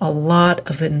have a lot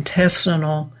of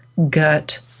intestinal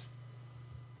gut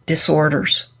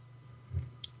disorders,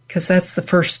 because that's the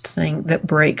first thing that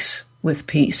breaks with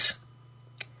peace.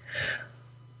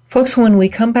 Folks, when we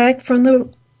come back from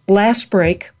the last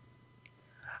break,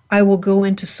 I will go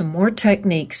into some more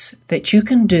techniques that you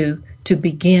can do to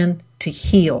begin to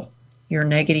heal your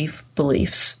negative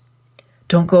beliefs.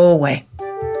 Don't go away.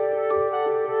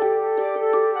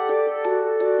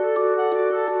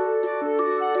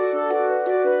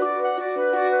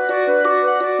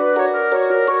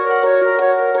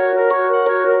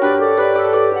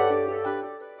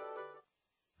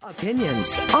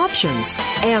 Opinions, options,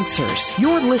 answers.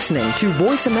 You're listening to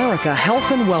Voice America Health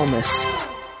and Wellness.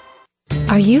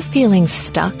 Are you feeling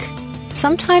stuck?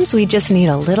 Sometimes we just need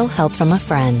a little help from a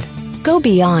friend. Go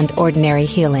beyond ordinary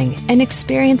healing and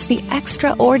experience the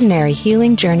extraordinary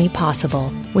healing journey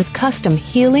possible with custom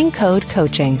Healing Code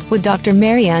coaching with Dr.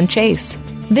 Marianne Chase.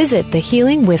 Visit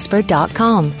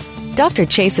thehealingwhisper.com. Dr.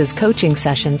 Chase's coaching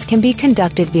sessions can be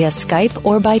conducted via Skype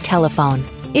or by telephone.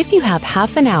 If you have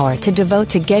half an hour to devote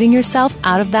to getting yourself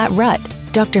out of that rut,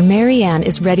 Dr. Marianne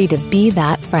is ready to be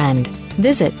that friend.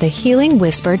 Visit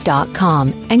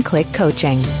thehealingwhisper.com and click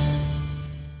coaching.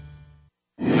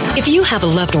 If you have a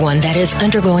loved one that is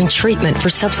undergoing treatment for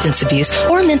substance abuse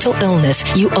or mental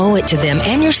illness, you owe it to them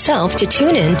and yourself to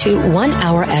tune in to 1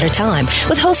 Hour at a Time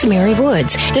with host Mary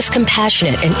Woods. This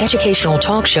compassionate and educational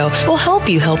talk show will help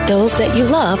you help those that you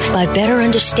love by better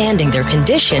understanding their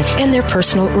condition and their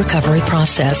personal recovery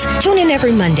process. Tune in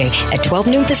every Monday at 12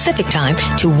 noon Pacific Time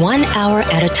to 1 Hour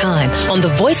at a Time on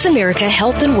the Voice America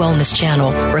Health and Wellness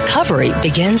Channel. Recovery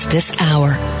begins this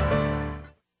hour.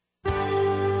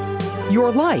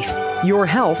 Your life, your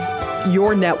health,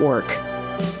 your network.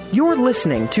 You're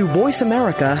listening to Voice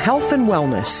America Health and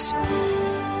Wellness.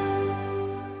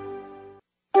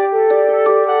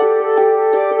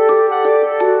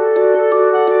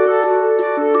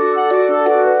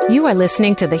 You are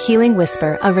listening to The Healing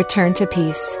Whisper, A Return to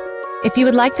Peace. If you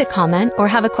would like to comment or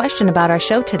have a question about our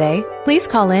show today, please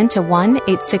call in to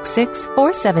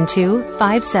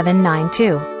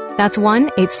 1-866-472-5792. That's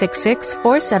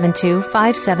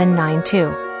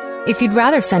 1-866-472-5792. If you'd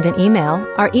rather send an email,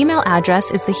 our email address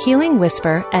is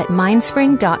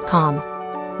thehealingwhisper@mindspring.com.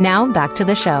 Now back to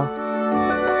the show.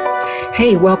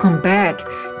 Hey, welcome back.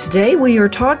 Today we are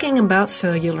talking about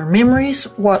cellular memories,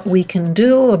 what we can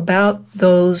do about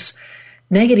those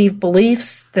negative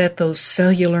beliefs that those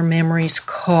cellular memories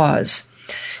cause.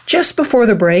 Just before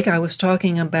the break, I was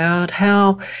talking about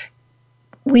how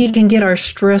we can get our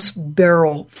stress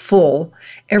barrel full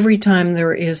every time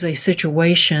there is a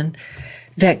situation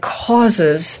that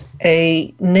causes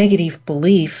a negative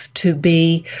belief to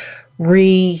be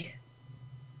revived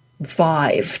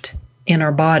in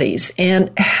our bodies, and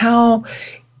how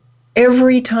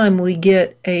every time we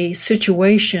get a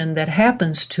situation that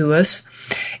happens to us,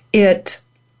 it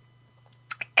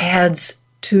adds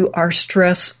to our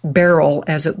stress barrel,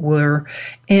 as it were.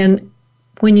 And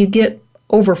when you get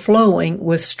overflowing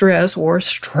with stress or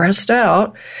stressed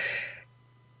out,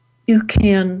 you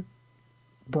can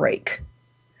break.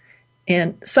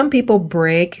 And some people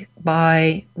break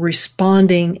by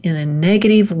responding in a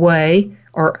negative way,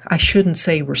 or I shouldn't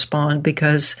say respond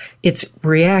because it's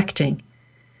reacting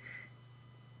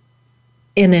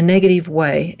in a negative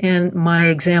way. And my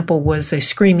example was a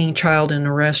screaming child in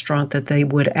a restaurant, that they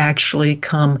would actually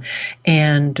come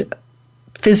and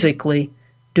physically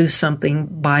do something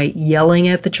by yelling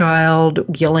at the child,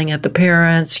 yelling at the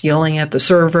parents, yelling at the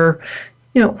server,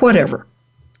 whatever.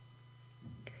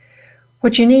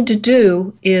 What you need to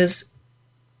do is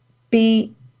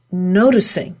be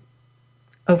noticing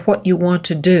of what you want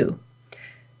to do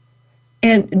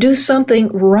and do something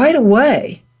right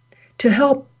away to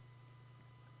help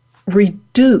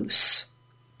reduce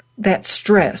that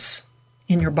stress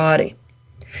in your body.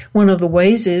 One of the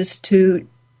ways is to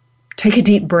take a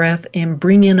deep breath and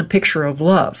bring in a picture of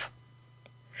love.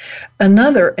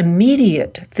 Another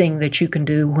immediate thing that you can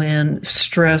do when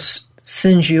stress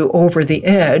sends you over the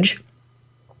edge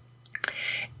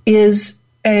is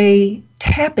a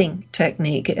tapping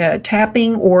technique,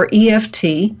 tapping or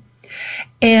EFT,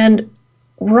 and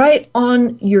right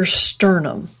on your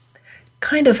sternum,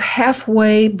 kind of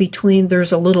halfway between,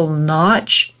 there's a little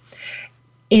notch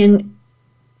in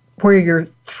where your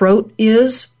throat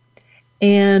is,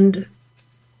 and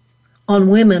on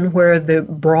women where the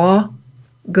bra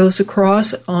goes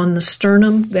across on the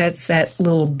sternum, that's that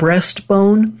little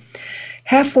breastbone.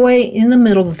 Halfway in the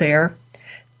middle there,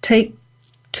 take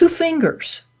 2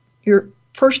 fingers, your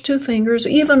first 2 fingers,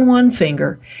 even 1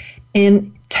 finger,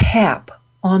 and tap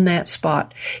on that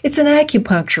spot. It's an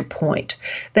acupuncture point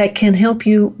that can help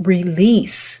you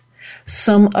release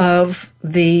some of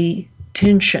the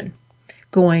tension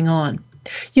going on.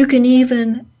 You can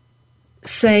even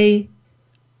say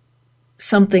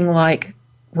something like,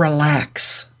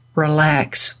 relax,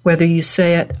 relax, whether you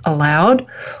say it aloud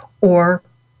or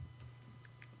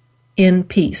in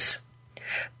peace.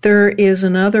 There is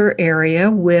another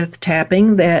area with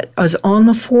tapping that is on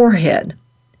the forehead,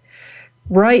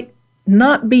 right,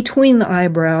 not between the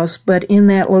eyebrows, but in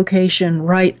that location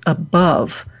right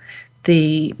above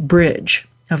the bridge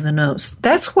of the nose.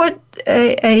 That's what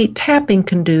a tapping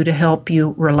can do to help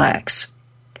you relax.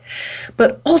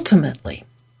 But ultimately,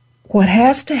 what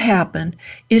has to happen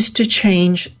is to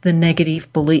change the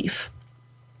negative belief.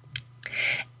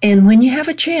 And when you have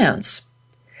a chance,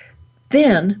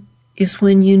 then is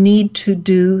when you need to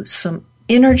do some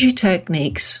energy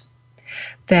techniques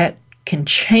that can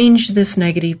change this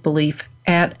negative belief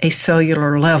at a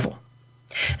cellular level.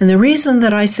 And the reason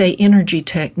that I say energy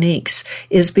techniques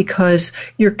is because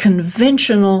your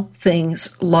conventional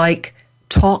things like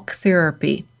talk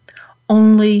therapy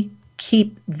only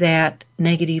keep that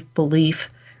negative belief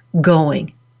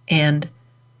going and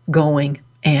going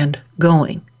and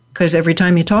going. Because every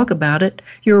time you talk about it,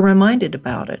 you're reminded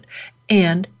about it.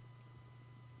 And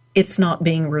it's not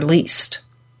being released.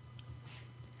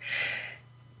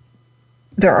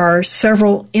 There are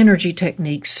several energy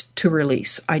techniques to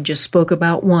release. I just spoke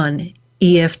about one,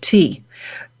 EFT.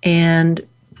 And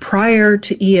prior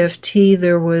to EFT,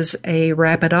 there was a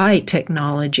rapid eye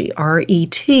technology,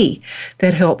 RET,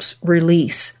 that helps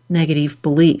release negative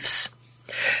beliefs.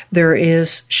 There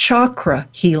is chakra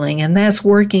healing, and that's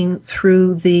working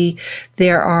through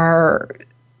there are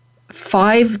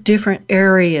 5 different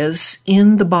areas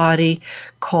in the body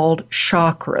called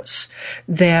chakras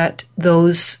that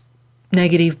those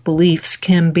negative beliefs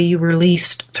can be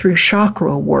released through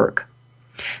chakra work.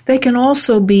 They can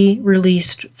also be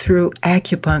released through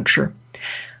acupuncture,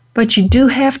 but you do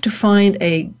have to find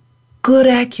a good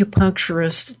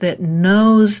acupuncturist that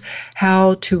knows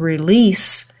how to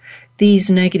release these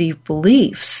negative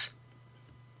beliefs,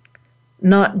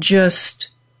 not just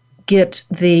get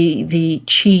the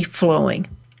chi flowing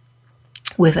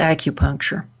with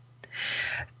acupuncture.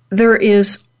 There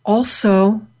is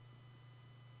also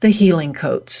the healing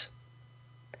codes.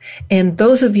 And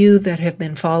those of you that have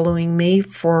been following me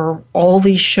for all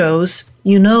these shows,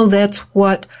 you know that's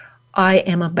what I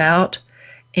am about,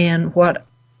 and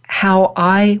how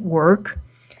I work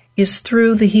is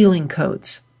through the healing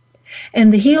codes.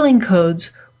 And the healing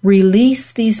codes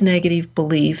release these negative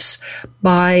beliefs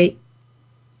by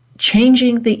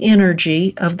changing the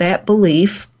energy of that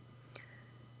belief,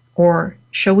 or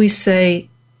shall we say,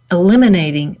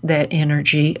 eliminating that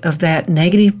energy of that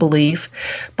negative belief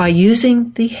by using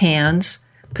the hands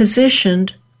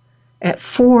positioned at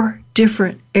 4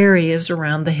 different areas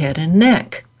around the head and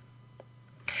neck.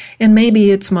 And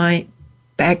maybe it's my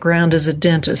background as a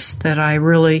dentist that I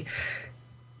really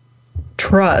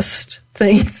trust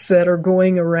things that are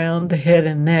going around the head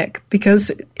and neck,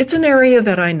 because it's an area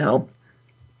that I know.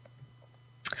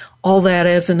 All that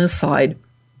as an aside.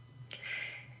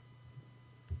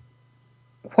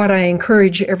 What I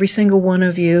encourage every single one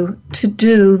of you to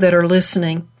do that are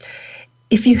listening,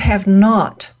 if you have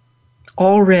not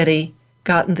already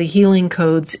gotten the healing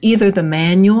codes, either the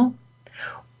manual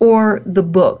or the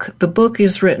book. The book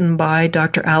is written by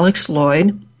Dr. Alex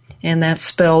Lloyd, and that's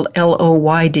spelled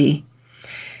Loyd,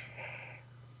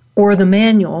 or the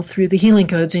manual through the healing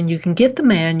codes. And you can get the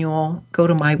manual, go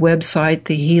to my website,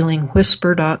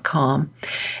 thehealingwhisper.com,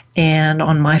 and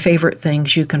on my favorite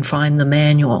things you can find the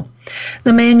manual.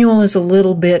 The manual is a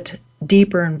little bit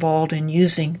deeper involved in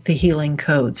using the healing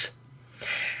codes.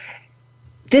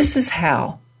 This is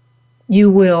how you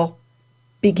will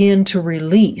begin to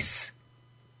release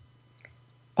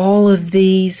all of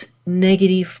these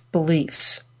negative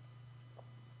beliefs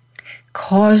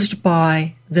caused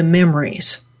by the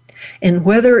memories. And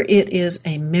whether it is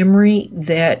a memory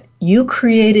that you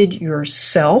created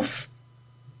yourself,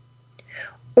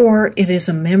 or it is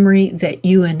a memory that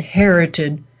you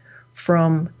inherited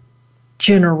from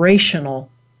generational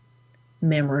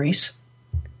memories,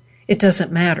 it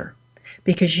doesn't matter,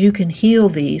 because you can heal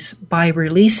these by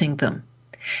releasing them.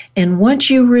 And once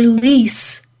you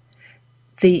release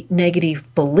the negative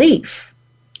belief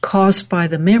caused by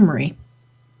the memory,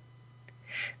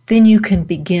 then you can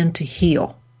begin to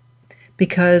heal,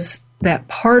 because that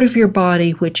part of your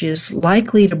body which is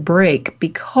likely to break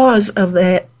because of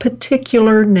that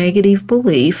particular negative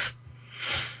belief,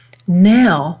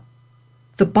 now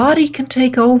the body can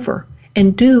take over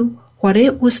and do what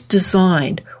it was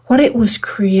designed, what it was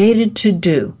created to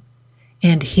do,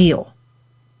 and heal.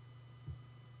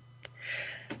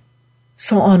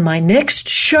 So on my next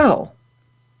show,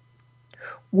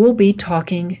 we'll be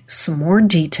talking some more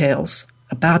details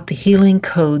about the healing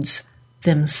codes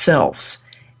themselves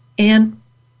and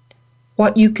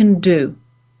what you can do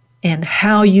and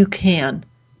how you can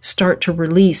start to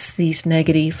release these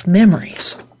negative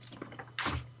memories.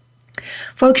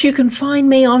 Folks, you can find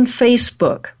me on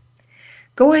Facebook.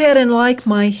 Go ahead and like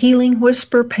my Healing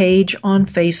Whisper page on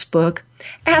Facebook.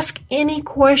 Ask any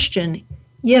question,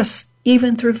 yes,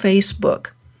 even through Facebook.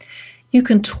 You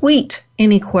can tweet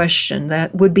any question.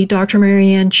 That would be Dr.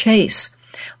 Marianne Chase.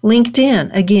 LinkedIn,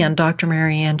 again, Dr.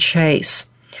 Marianne Chase.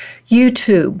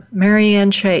 YouTube, Marianne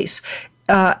Chase.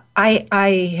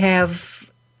 I have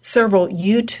several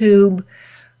YouTube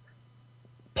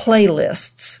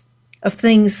playlists of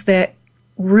things that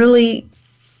really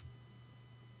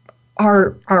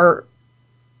are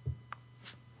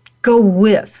go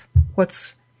with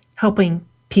what's helping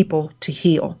people to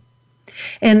heal.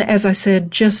 And as I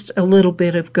said just a little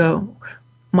bit ago,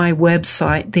 my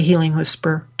website,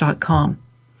 thehealingwhisper.com.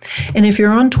 And if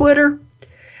you're on Twitter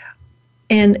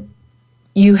and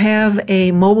you have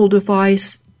a mobile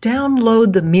device,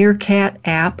 download the Meerkat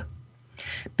app,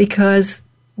 because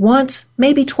once,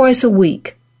 maybe twice a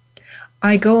week,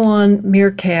 I go on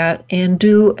Meerkat and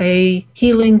do a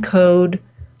healing code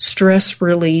stress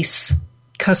release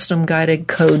custom guided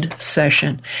code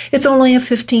session. It's only a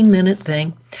 15-minute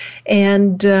thing,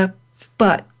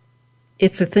 but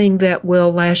it's a thing that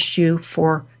will last you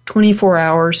for 24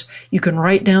 hours. You can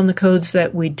write down the codes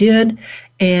that we did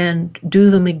and do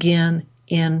them again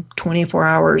in 24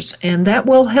 hours, and that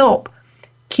will help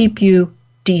keep you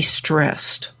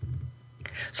de-stressed.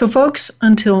 So folks,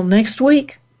 until next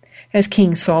week, as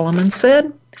King Solomon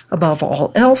said, above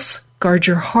all else, guard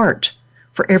your heart,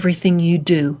 for everything you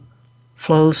do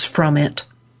flows from it.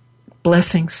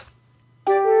 Blessings.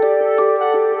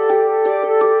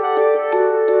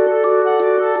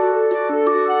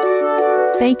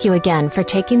 Thank you again for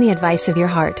taking the advice of your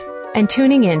heart and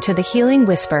tuning in to the Healing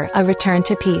Whisper, A Return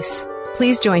to Peace.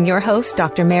 Please join your host,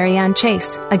 Dr. Marianne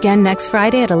Chase, again next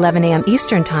Friday at 11 a.m.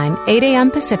 Eastern Time, 8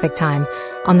 a.m. Pacific Time,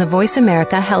 on the Voice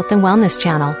America Health and Wellness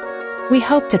Channel. We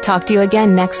hope to talk to you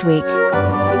again next week.